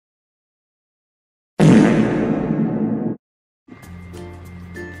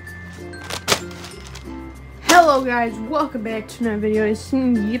Hello guys, welcome back to another video. It's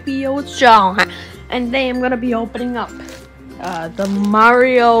Yippee, it's John, and today I'm gonna be opening up the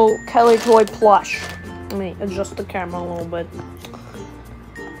Mario Kellytoy plush. Let me adjust the camera a little bit.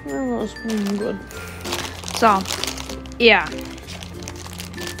 Oh, that's pretty good. So, yeah.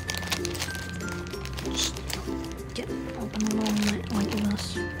 Just get open a little bit like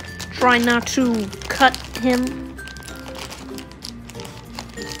this. Try not to cut him.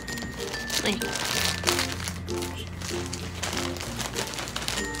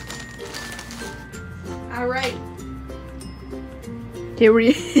 Alright. Here he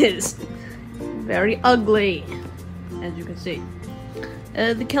is. Very ugly, as you can see.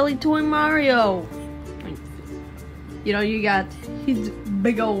 The Kellytoy Mario. You know, you got his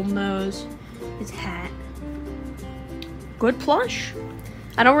big old nose, his hat. Good plush.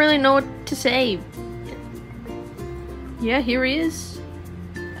 I don't really know what to say. Yeah, here he is.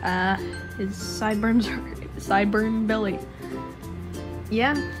 His sideburn belly.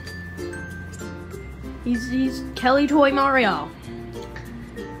 Yeah. He's Kellytoy Mario.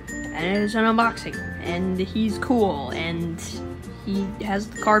 And it's an unboxing. And he's cool. And he has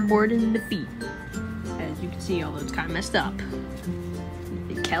the cardboard in the feet. As you can see, although it's kind of messed up.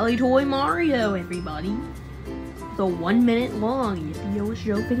 The Kellytoy Mario, everybody. It's a 1 minute long Yippee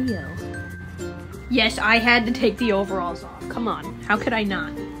show video. Yes, I had to take the overalls off. Come on, how could I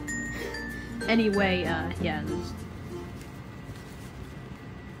not? Anyway, yeah,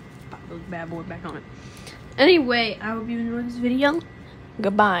 pop those bad boys back on it. Anyway, I hope you enjoyed this video.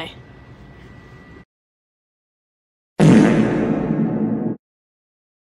 Goodbye.